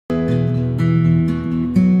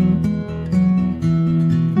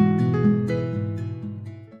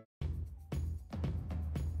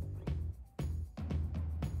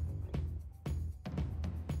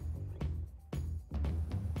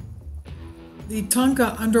the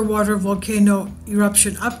Tonga underwater volcano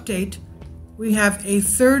eruption update, we have a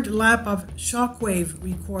third lap of shockwave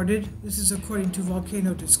recorded. This is according to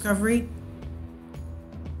Volcano Discovery.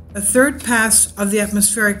 A third pass of the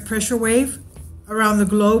atmospheric pressure wave around the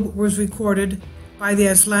globe was recorded by the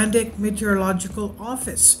Icelandic Meteorological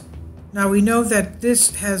Office. Now we know that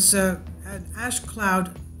this has an ash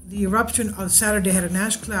cloud. The eruption of Saturday had an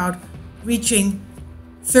ash cloud reaching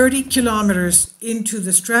 30 kilometers into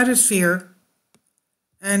the stratosphere,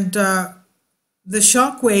 and the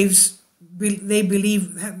shock waves they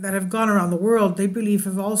believe that have gone around the world, they believe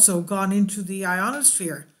have also gone into the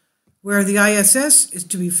ionosphere, where the ISS is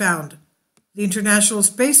to be found, the International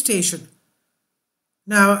Space Station.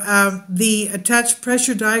 Now, the attached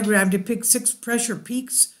pressure diagram depicts 6 pressure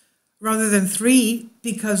peaks rather than 3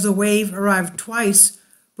 because the wave arrived twice,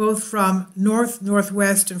 both from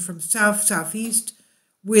north-northwest and from south-southeast,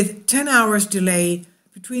 with 10 hours delay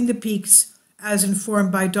between the peaks, as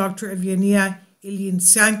informed by Dr. Evgenia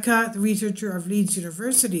Ilyinsanka, the researcher of Leeds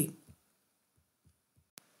University.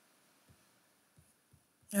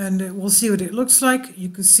 And we'll see what it looks like. You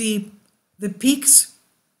can see the peaks,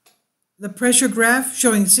 the pressure graph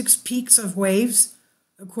showing 6 peaks of waves,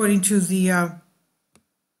 according to the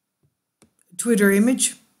Twitter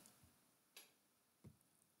image.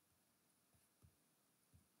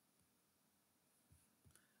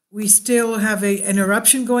 We still have an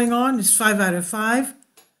eruption going on. It's 5 out of 5.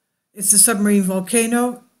 It's a submarine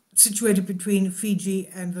volcano situated between Fiji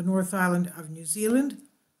and the North Island of New Zealand.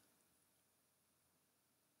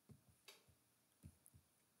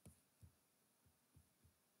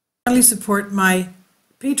 Finally, support my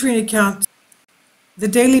Patreon account. The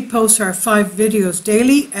daily posts are 5 videos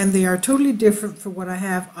daily, and they are totally different from what I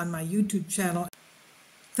have on my YouTube channel.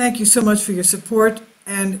 Thank you so much for your support,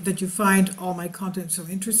 and that you find all my content so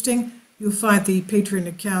interesting. You'll find the Patreon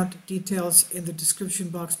account details in the description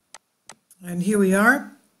box. And here we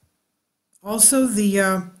are. Also, the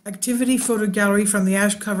activity photo gallery from the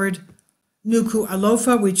ash-covered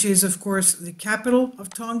Nuku'alofa, which is, of course, the capital of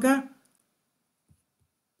Tonga.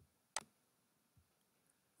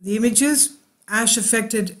 The images,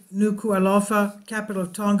 ash-affected Nuku'alofa, capital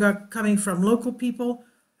of Tonga, coming from local people.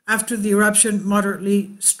 After the eruption,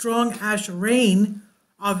 moderately strong ash rain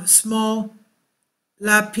of small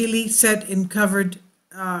lapilli set in covered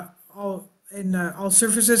all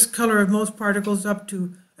surfaces. Color of most particles up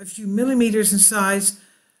to a few millimeters in size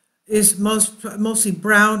is mostly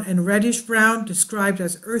brown and reddish brown, described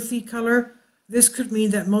as earthy color. This could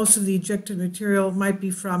mean that most of the ejected material might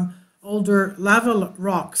be from older lava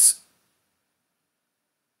rocks.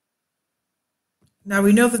 Now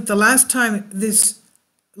we know that the last time this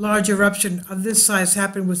large eruption of this size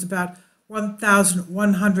happened was about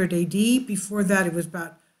 1100 AD. Before that, it was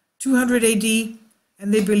about 200 AD.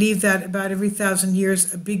 And they believe that about every 1,000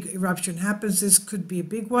 years, a big eruption happens. This could be a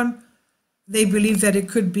big one. They believe that it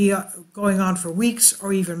could be going on for weeks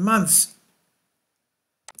or even months.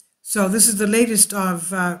 So this is the latest of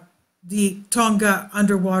the Tonga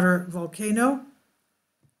underwater volcano.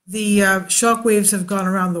 The shock waves have gone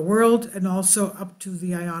around the world and also up to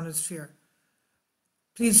the ionosphere.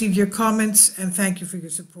 Please leave your comments, and thank you for your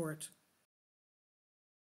support.